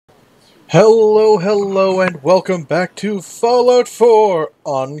Hello, hello, and welcome back to Fallout 4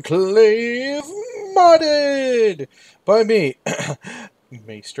 Enclave Modded by me,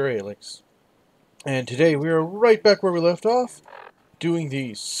 Maester Aelix. And today we are right back where we left off, doing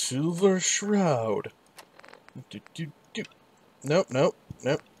the Silver Shroud. Nope,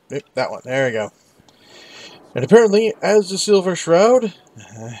 that one. There we go. And apparently, as the Silver Shroud,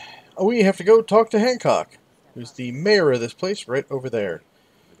 we have to go talk to Hancock, who's the mayor of this place right over there.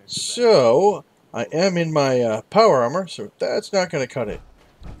 So, I am in my power armor, so that's not going to cut it.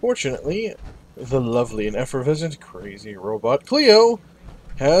 Fortunately, the lovely and effervescent crazy robot Cleo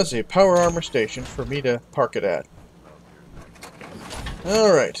has a power armor station for me to park it at.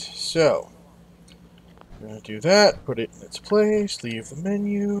 Alright, so, I'm going to do that, put it in its place, leave the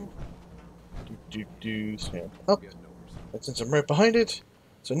menu, stand up, and since I'm right behind it,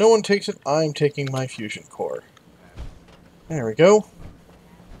 so no one takes it, I'm taking my fusion core. There we go.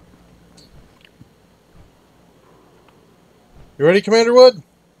 You ready, Commander Wood?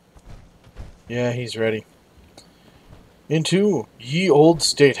 Yeah, he's ready. Into ye old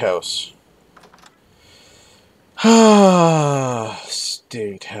State House. Ah,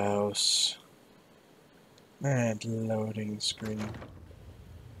 State House. And loading screen.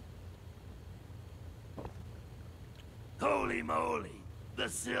 Holy moly! The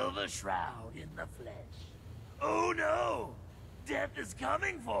Silver Shroud in the flesh. Oh no! Death is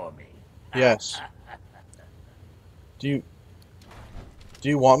coming for me! Yes. Do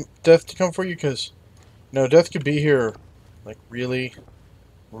you want death to come for you? Because, no, death could be here, like, really,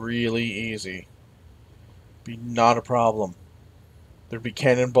 really easy. Be not a problem. There'd be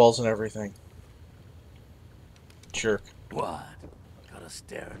cannonballs and everything. Jerk. What? Got a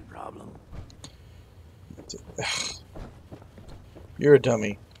staring problem? You're a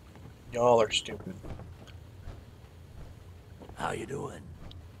dummy. Y'all are stupid. How you doing?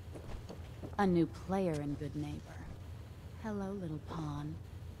 A new player and good neighbor. Hello, little pawn.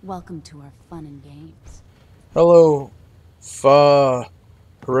 Welcome to our fun and games. Hello,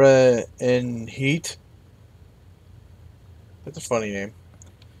 and Heat. That's a funny name.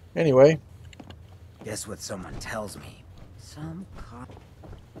 Anyway. Guess what someone tells me?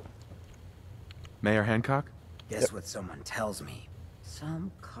 Mayor Hancock? Guess what someone tells me?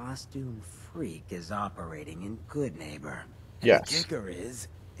 Some costume freak is operating in Good Neighbor. And yes. The kicker is,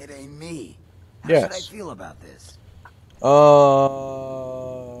 it ain't me. How yes. should I feel about this? However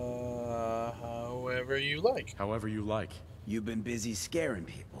you like. However you like. You've been busy scaring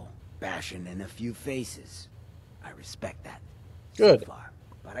people, bashing in a few faces. I respect that. Good. So far.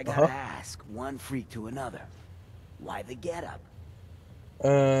 But I gotta ask, one freak to another. Why the getup?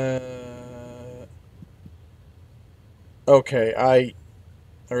 Okay, I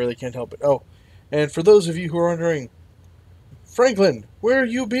really can't help it. Oh, and for those of you who are wondering, Franklin, where are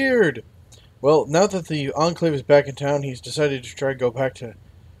you, beard? Well, now that the Enclave is back in town, he's decided to try to go back to,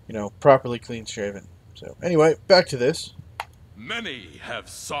 you know, properly clean-shaven. So, anyway, back to this. Many have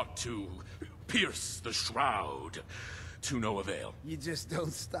sought to pierce the shroud, to no avail. You just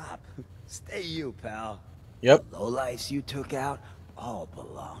don't stop. Stay you, pal. Yep. The lowlifes you took out all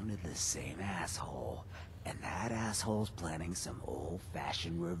belong to the same asshole. And that asshole's planning some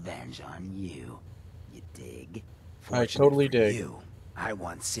old-fashioned revenge on you. You dig? I totally dig. You, I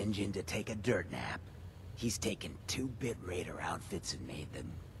want St. John to take a dirt nap. He's taken 2-bit raider outfits and made them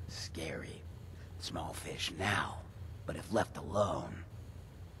scary. Small fish now, but if left alone...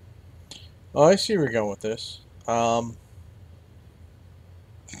 Oh, I see where you're going with this.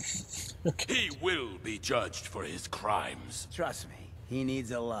 Okay. He will be judged for his crimes. Trust me, he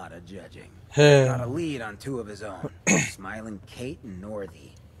needs a lot of judging. Got a lead on 2 of his own, Smiling Kate and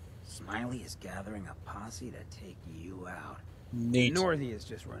Northy. Smiley is gathering a posse to take you out. Neat. Northy is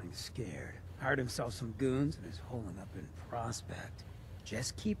just running scared. Hired himself some goons and is holding up in Prospect.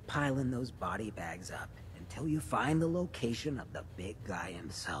 Just keep piling those body bags up until you find the location of the big guy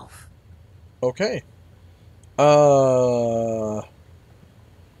himself. Okay. Oh,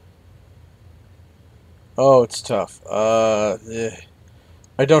 it's tough. I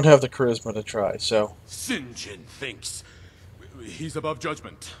don't have the charisma to try, so... St. John thinks he's above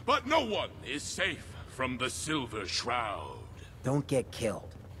judgment, but no one is safe from the Silver Shroud. Don't get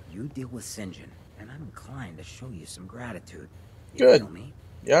killed. You deal with St. John, and I'm inclined to show you some gratitude. You Good. feel me?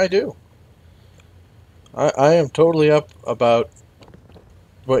 Yeah, I do. I am totally up about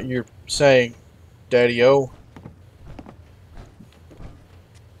what you're saying, Daddy-O.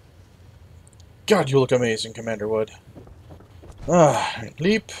 God, you look amazing, Commander Wood.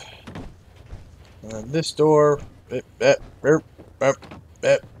 Leap. And this door. There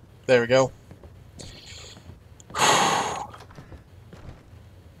we go.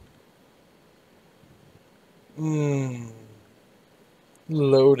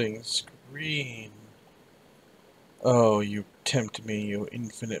 Loading screen. Oh, you tempt me, you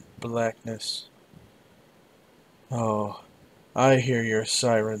infinite blackness. Oh, I hear your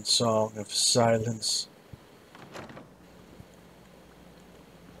siren song of silence.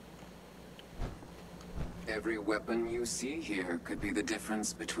 Every weapon you see here could be the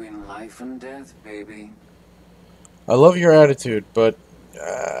difference between life and death, baby. I love your attitude, but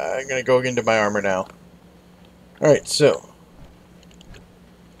I'm gonna go into my armor now. Alright, so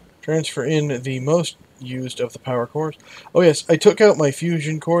transfer in the most used of the power cores. Oh yes, I took out my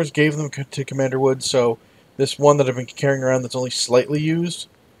fusion cores, gave them to Commander Wood, so this one that I've been carrying around that's only slightly used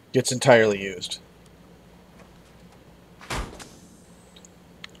gets entirely used.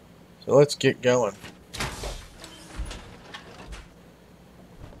 So let's get going.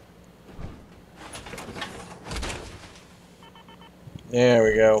 There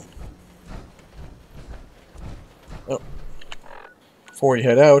we go. Oh. Before we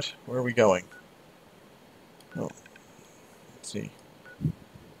head out, where are we going? Oh. Let's see.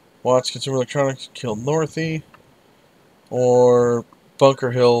 Watts Consumer Electronics, kill Northy. Or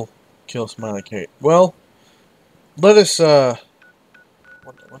Bunker Hill, kill Smiley Kate. Well, let us,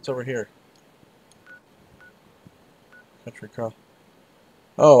 what's over here? Country Cross.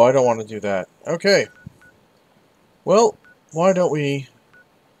 Oh, I don't want to do that. Okay. Well, why don't we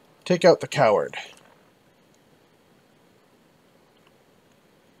take out the coward?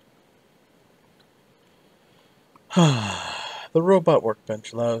 The robot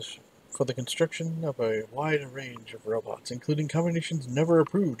workbench allows for the construction of a wide range of robots, including combinations never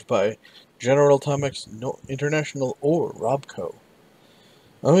approved by General Atomics International or Robco.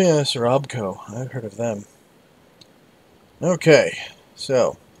 Oh yes, Robco. I've heard of them. Okay,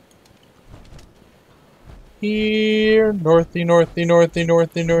 so here, northy, northy, northy,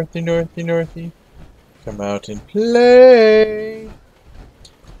 northy, northy, northy, northy. Come out and play.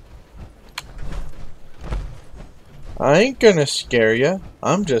 I ain't gonna scare ya.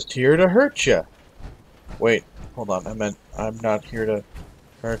 I'm just here to hurt ya. Wait, hold on. I meant I'm not here to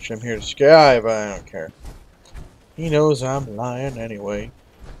hurt you. I'm here to scare you, but I don't care. He knows I'm lying anyway.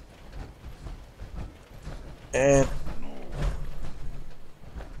 And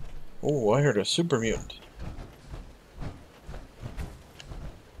oh, I heard a super mutant.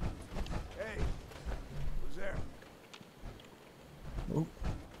 Hey, who's there? Ooh.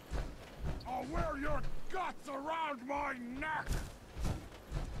 I'll wear your guts around my neck.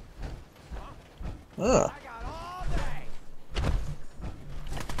 Ah. I got all day.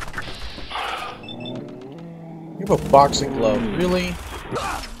 You have a boxing glove, really?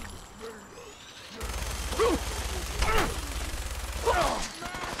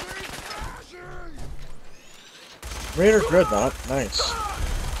 Raider Dreadnought, nice.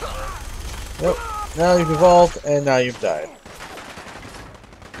 Yep, now you've evolved, and now you've died.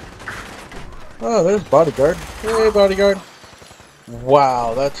 Oh, there's Bodyguard. Hey, Bodyguard.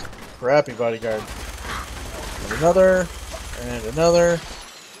 Wow, that's crappy Bodyguard. And another, and another.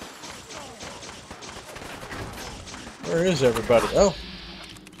 Where is everybody? Oh.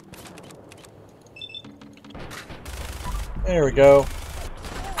 There we go.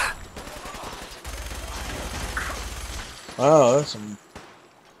 Wow, that's some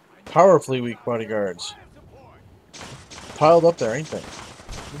powerfully weak bodyguards. Piled up there, ain't they?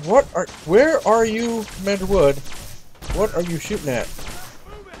 Where are you, Commander Wood? What are you shooting at?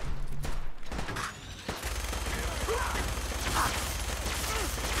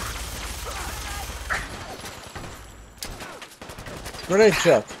 Grenade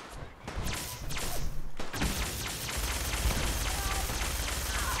chuck.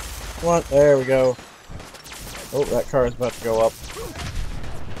 Come on, there we go. Oh, that car is about to go up.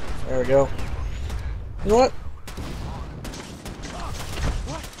 There we go. You know what?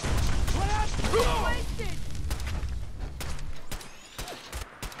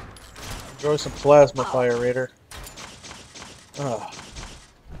 Enjoy some plasma fire, Raider. Ah.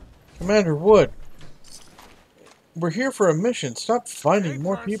 Commander Wood. We're here for a mission. Stop finding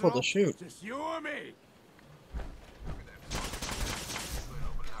more people to shoot. Just you or me.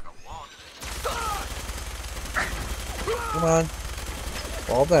 Come on.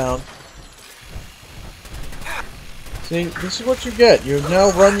 Fall down. See, this is what you get. You've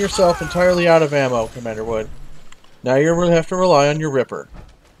now run yourself entirely out of ammo, Commander Wood. Now you really have to rely on your Ripper.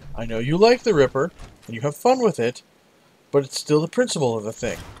 I know you like the Ripper, and you have fun with it, but it's still the principle of the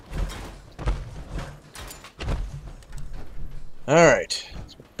thing. Alright.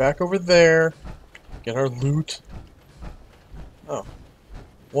 Let's go back over there. Get our loot. Oh.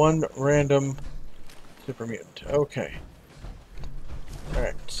 One random super mutant. Okay.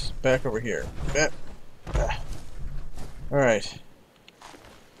 Alright. Back over here. Ah. Alright.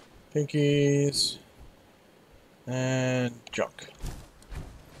 Pinkies. And junk.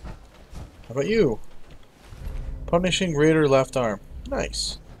 How about you? Punishing Raider left arm.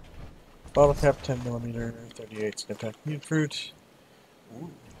 Nice. Bottle cap 10mm, 38 skin meat fruit.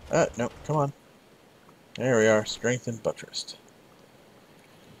 No, come on. There we are. Strengthened buttressed.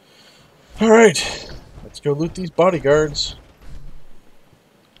 Alright. Let's go loot these bodyguards.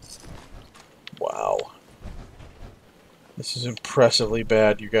 Wow. This is impressively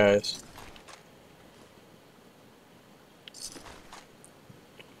bad, you guys.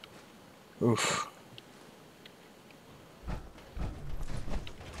 Oof.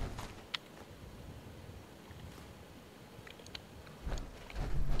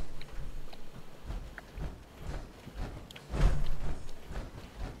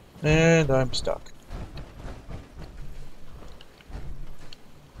 And I'm stuck.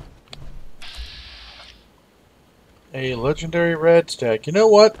 A legendary red stag. You know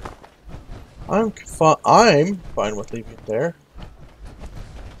what? I'm fine with leaving it there. I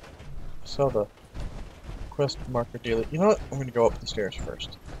saw the quest marker dealer. You know what? I'm going to go up the stairs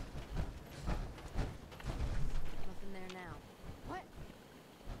first. Nothing there now. What?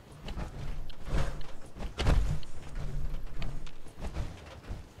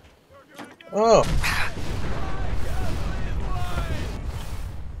 Oh.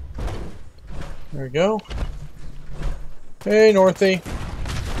 There we go. Hey, Northy.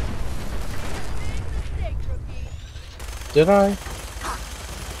 Did I?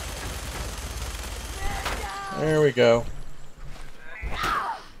 There we go.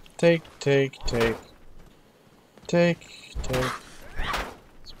 Take.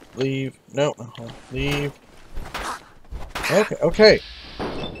 Leave. No. Leave. Okay.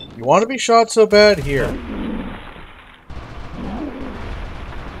 You want to be shot so bad? Here.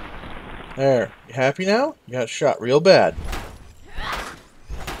 There. You happy now? You got shot real bad.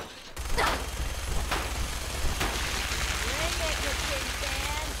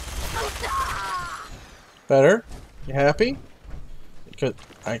 Better? You happy? Because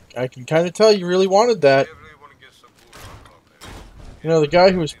I can kind of tell you really wanted that. You know, the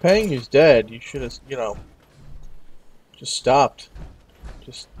guy who was paying you's dead. You should have, you know, just stopped.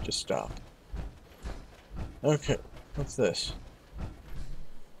 Just stop. Okay, what's this?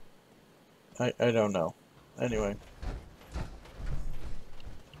 I don't know. Anyway.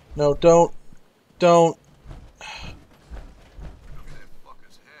 No, don't.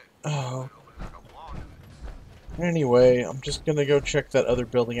 Oh. Anyway, I'm just gonna go check that other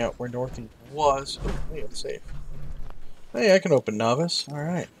building out where Northy was. Oh, hey, it's safe. Hey, I can open Novice.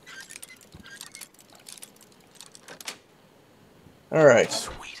 Alright. Alright.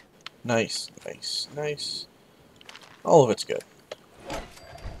 Sweet. Nice. All of it's good.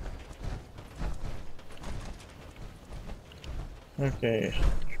 Okay.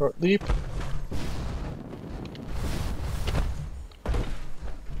 Short leap.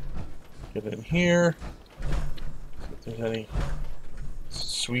 Get in here. See if there's any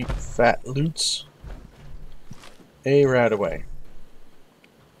sweet fat loots. A right away.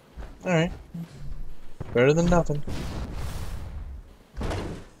 Alright. Better than nothing.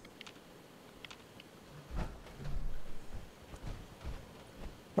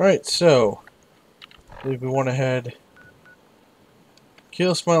 Alright, so I believe we want to head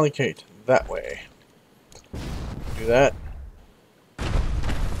kill Smiley Kate that way. Do that.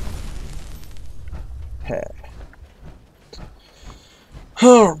 Hey.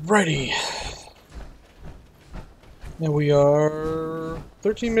 Alrighty. Now we are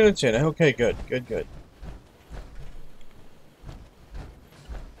 13 minutes in. Okay, good.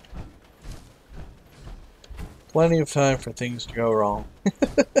 Plenty of time for things to go wrong.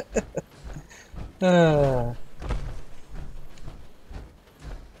 Nice.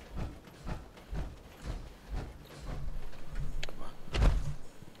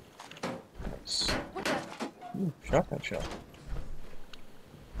 Ooh, shotgun shell.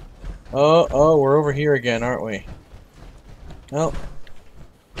 Oh, we're over here again, aren't we? Well.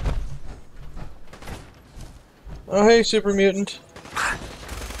 Oh, hey, super mutant.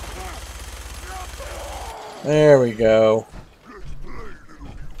 There we go.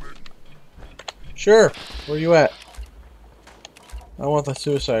 Sure. Where you at? I want the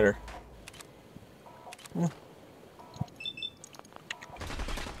suicider.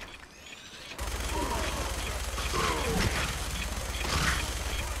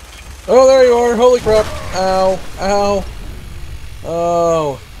 Oh, there you are! Holy crap! Ow! Ow!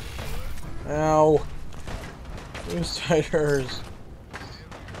 Oh! Ow! Suiciders!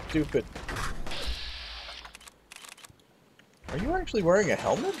 Stupid. Are you actually wearing a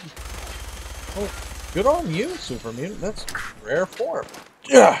helmet? Oh, Good on you, Super Mutant. That's rare form.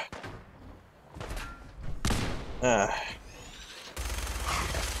 Yeah.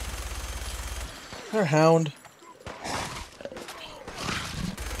 Our Hound.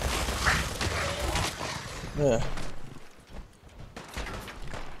 Yeah.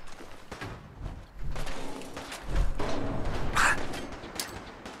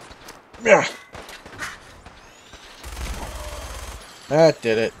 Yeah. That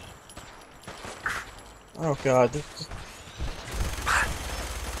did it. Oh god.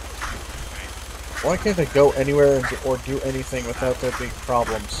 Why can't I go anywhere or do anything without there being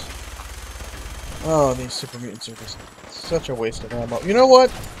problems? Oh, these super mutants are just such a waste of ammo. You know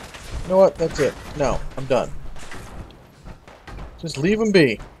what? You know what? That's it. No, I'm done. Just leave them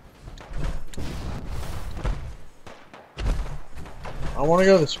be. I want to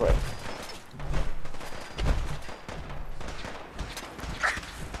go this way.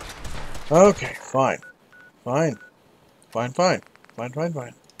 Okay, fine. Fine. Fine, fine. Fine, fine,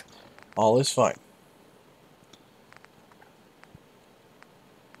 fine. All is fine.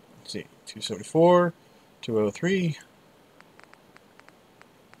 Let's see. 274, 203,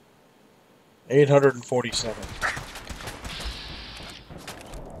 847.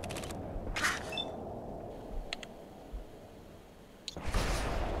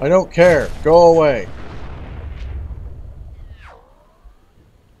 I don't care. Go away.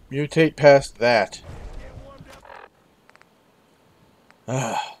 Mutate past that.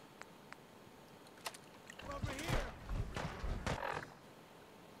 Ah.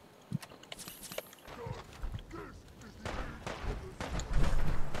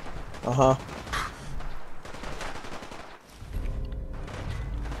 Uh-huh.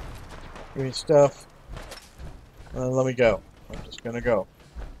 Give me stuff. Let me go. I'm just gonna go.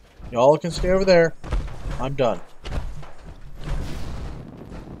 Y'all can stay over there. I'm done.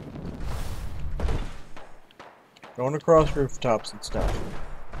 Going across rooftops and stuff.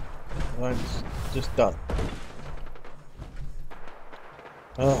 I'm just done.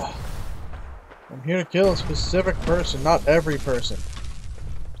 Ugh. I'm here to kill a specific person, not every person.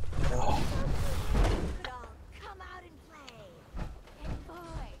 Ugh.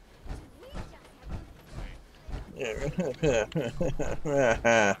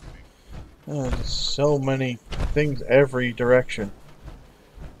 Just so many things every direction.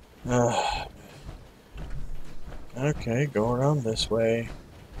 Okay, go around this way.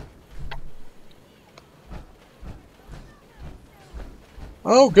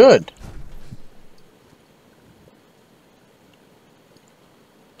 Oh, good.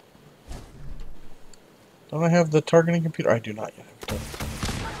 Don't I have the targeting computer? I do not yet have it.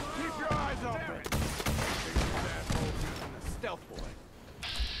 Keep your eyes open. Stealth boy.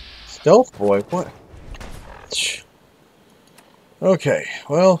 Stealth boy? What? Okay,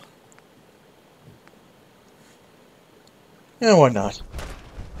 well. Yeah, why not?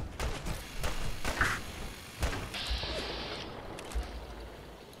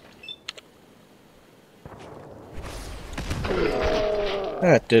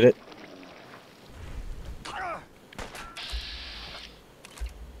 That did it.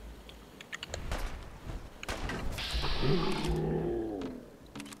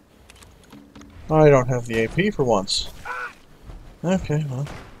 I don't have the AP for once. Okay, well.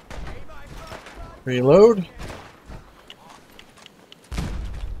 Reload.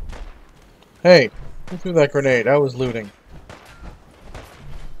 Hey, who threw that grenade? I was looting.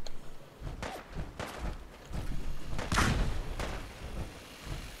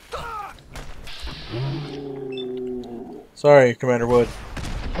 Sorry, Commander Wood.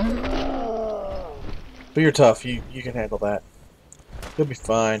 But you're tough. You can handle that. You'll be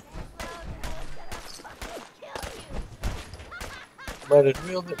fine. Let it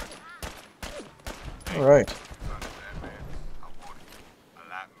wield it. Alright.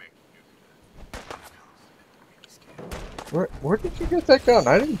 Where did you get that gun?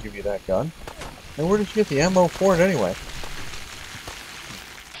 I didn't give you that gun. And where did you get the ammo for it anyway?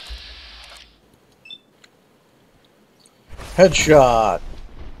 Headshot!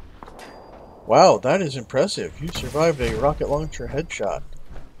 Wow, that is impressive. You survived a rocket launcher headshot.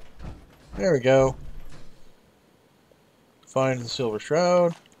 There we go. Find the Silver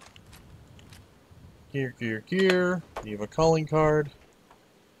Shroud. Gear, gear, gear. You have a calling card.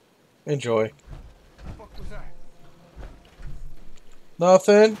 Enjoy. What was that?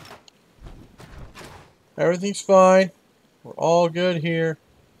 Nothing. Everything's fine. We're all good here.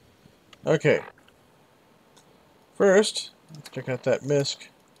 Okay. First, let's check out that misc.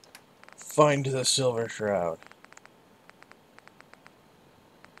 Find the Silver Shroud.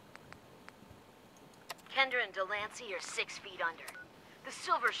 Kendra and Delancey are 6 feet under. The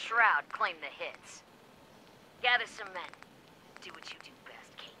Silver Shroud claim the hits. Gather some men. Do what you do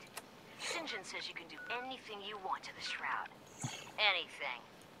best, Kate. St. John says you can do anything you want to the Shroud. Anything.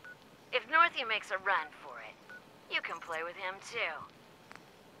 If Northia makes a run for it, you can play with him too.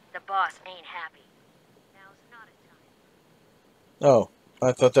 The boss ain't happy. Now's not a time. Oh,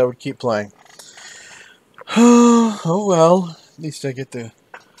 I thought that would keep playing. Oh well, at least I get the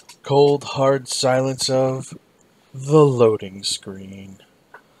cold, hard silence of the loading screen.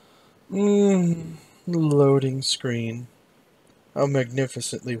 Loading screen. How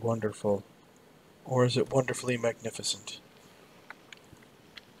magnificently wonderful. Or is it wonderfully magnificent?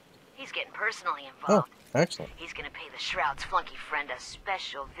 He's getting personally Oh, involved. excellent. He's gonna pay the Shroud's flunky friend a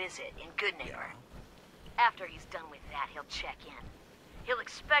special visit in Goodneighbor. After he's done with that, he'll check in. He'll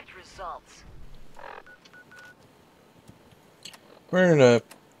expect results. We're in a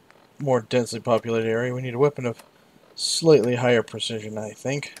more densely populated area. We need a weapon of slightly higher precision, I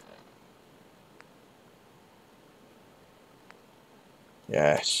think.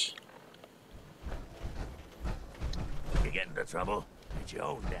 Yes. You get into trouble, it's your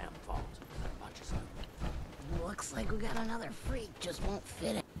own damn fault. Bunch of stuff. Looks like we got another freak, just won't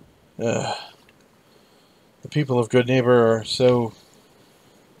fit it. The people of Goodneighbor are so...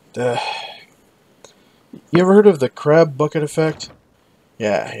 You ever heard of the crab bucket effect?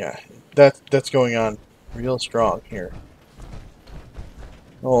 Yeah. That's going on real strong here.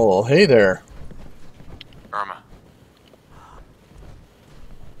 Oh, hey there. Irma.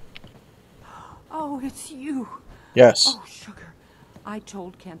 Oh, it's you. Yes. Oh, sugar. I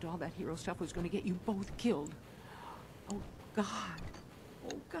told Kent all that hero stuff was going to get you both killed. Oh, God.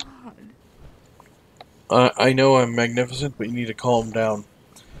 Oh, God. I know I'm magnificent, but you need to calm down.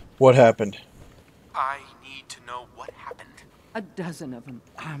 What happened? I need to know what happened. A dozen of them,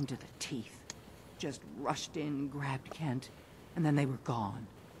 armed to the teeth, just rushed in, grabbed Kent, and then they were gone.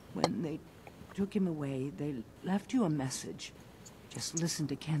 When they took him away, they left you a message. Just listen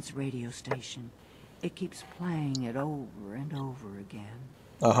to Kent's radio station. It keeps playing it over and over again.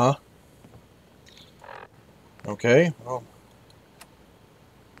 Uh-huh. Okay, well.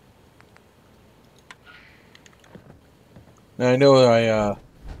 Now I know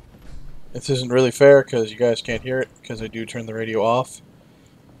this isn't really fair because you guys can't hear it because I do turn the radio off.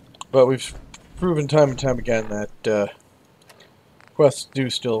 But we've proven time and time again that quests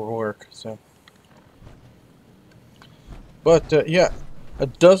do still work, so. But, yeah, a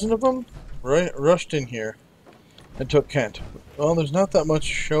dozen of them rushed in here and took Kent. Well, there's not that much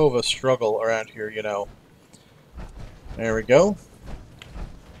show of a struggle around here, you know. There we go.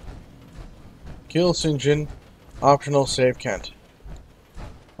 Kill St. John. Optional, save Kent.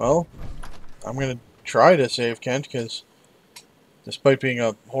 Well, I'm going to try to save Kent, because despite being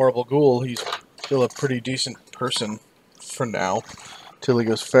a horrible ghoul, he's still a pretty decent person for now, till he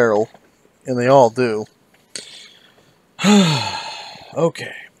goes feral. And they all do.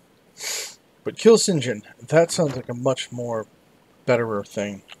 Okay. But kill St. John, that sounds like a much more betterer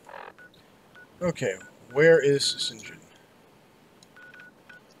thing. Okay, where is St. John?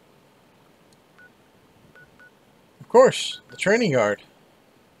 Of course, the training yard.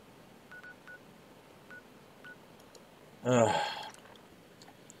 We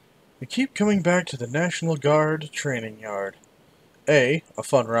keep coming back to the National Guard training yard. A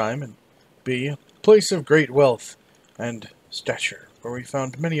fun rhyme, and B, a place of great wealth and stature, where we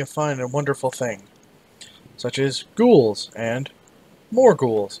found many a fine and wonderful thing, such as ghouls and more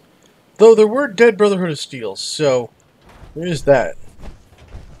ghouls. Though there were dead Brotherhood of Steel, so there is that.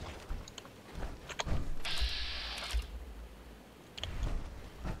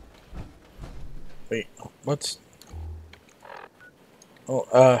 Wait, what's... Oh,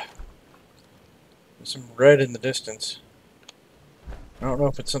 there's some red in the distance. I don't know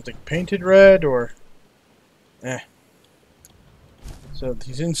if it's something painted red or... So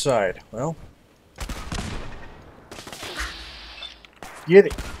he's inside. Well... Get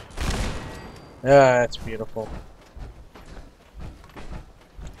it! That's beautiful.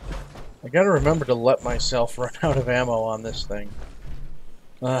 I gotta remember to let myself run out of ammo on this thing.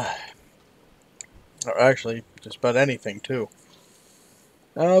 Or actually, just about anything, too.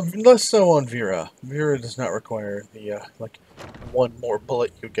 Less so on Vera. Vera does not require the, like, one more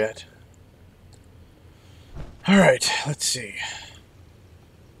bullet you get. Alright, let's see.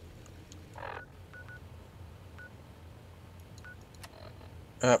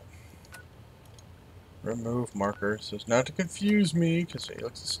 Remove marker, so as not to confuse me, because he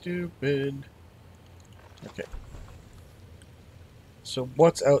looks stupid. Okay. So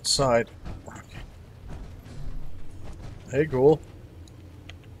what's outside? Okay. Hey, ghoul.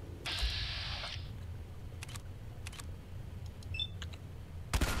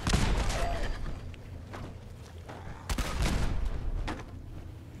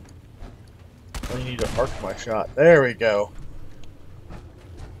 really need to arc my shot. There we go.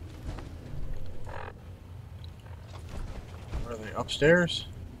 Where are they? Upstairs?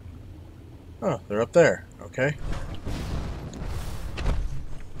 Oh, they're up there. Okay.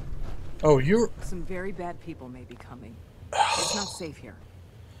 Oh, you're... Some very bad people may be coming. It's not safe here.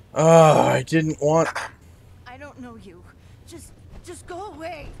 I didn't want... I don't know you. Just go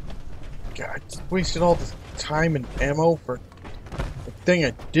away. God, just wasted all this time and ammo for the thing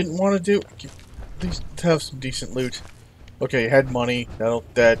I didn't want to do. At least have some decent loot. Okay, you had money.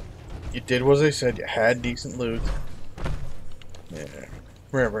 That you did what I said. You had decent loot. Yeah,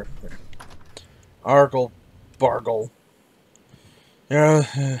 wherever. Argle, Bargle.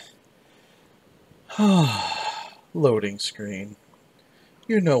 Yeah. Loading screen.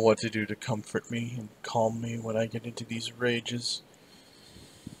 You know what to do to comfort me and calm me when I get into these rages.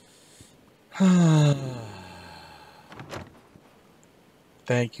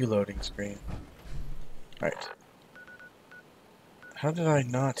 Thank you, loading screen. Right. How did I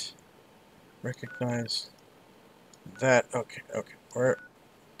not recognize that? Okay, okay. We're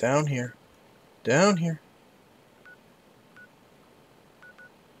down here. Down here.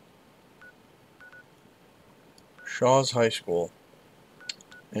 Shaw's High School.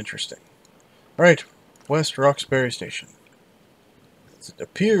 Interesting. Alright, West Roxbury Station. It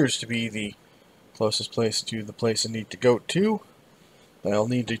appears to be the closest place to the place I need to go to. I'll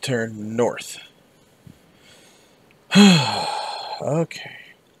need to turn north. Okay.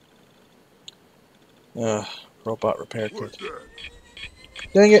 Robot repair kit.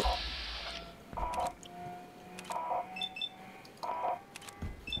 Dang it!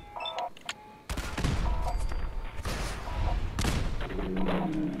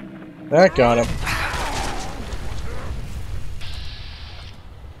 That got him.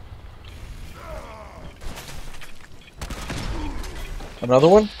 Another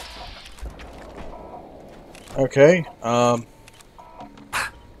one? Okay,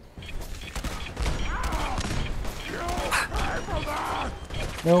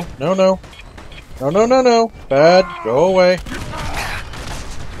 No, no, no. No, no, no, no. Bad. Go away.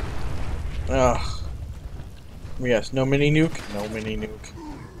 Ugh. Yes, no mini nuke. No mini nuke.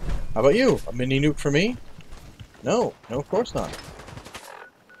 How about you? A mini nuke for me? No. No, of course not.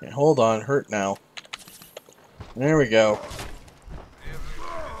 Okay, hold on. Hurt now. There we go.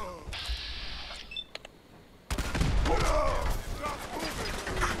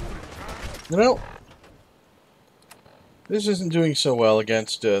 You know, this isn't doing so well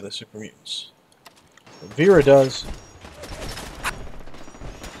against the super mutants. But Vera does.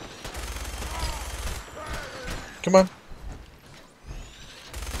 Come on.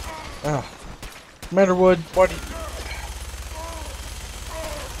 Ah. Commander Wood, why do you...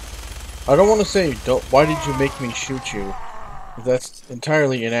 I don't want to say, why did you make me shoot you? That's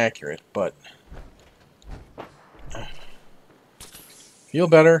entirely inaccurate, but... Feel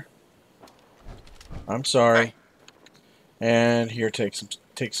better. I'm sorry. And here, take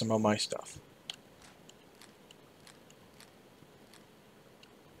some of my stuff.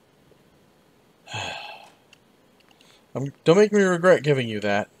 Don't make me regret giving you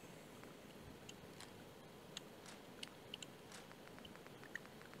that.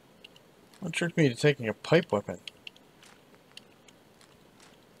 What tricked me to taking a pipe weapon?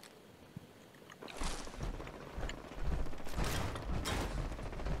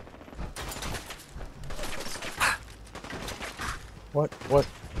 What?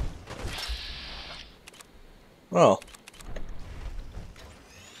 Well.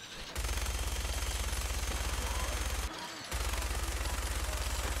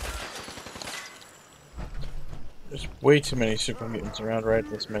 There's way too many super mutants around right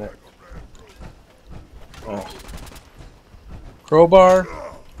this minute. Crowbar?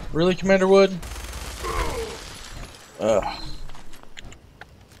 Really, Commander Wood?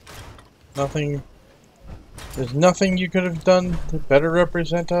 Nothing... There's nothing you could have done to better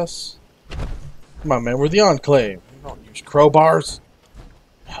represent us? Come on, man, we're the Enclave. We don't use crowbars.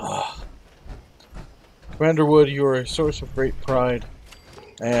 Commander Wood, you are a source of great pride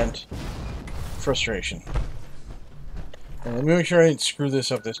and frustration. And let me make sure I didn't screw this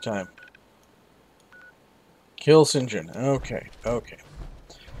up this time. Kill Sinjin. Okay, okay.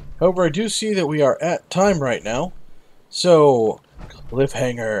 However, I do see that we are at time right now. So,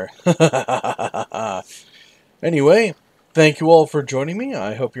 cliffhanger. Anyway, thank you all for joining me.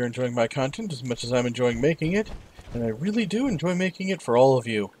 I hope you're enjoying my content as much as I'm enjoying making it. And I really do enjoy making it for all of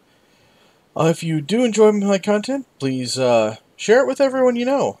you. If you do enjoy my content, please share it with everyone you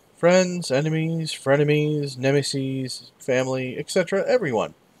know. Friends, enemies, frenemies, nemesis, family, etc.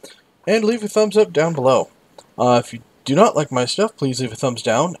 Everyone. And leave a thumbs up down below. If you do not like my stuff, please leave a thumbs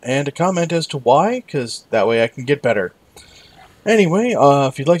down and a comment as to why, because that way I can get better. Anyway,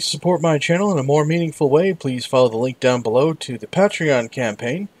 if you'd like to support my channel in a more meaningful way, please follow the link down below to the Patreon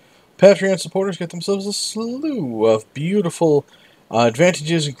campaign. Patreon supporters get themselves a slew of beautiful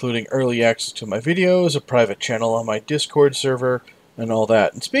advantages, including early access to my videos, a private channel on my Discord server, and all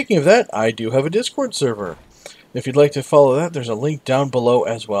that. And speaking of that, I do have a Discord server. If you'd like to follow that, there's a link down below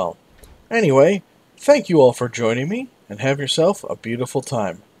as well. Anyway, thank you all for joining me, and have yourself a beautiful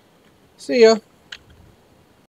time. See ya!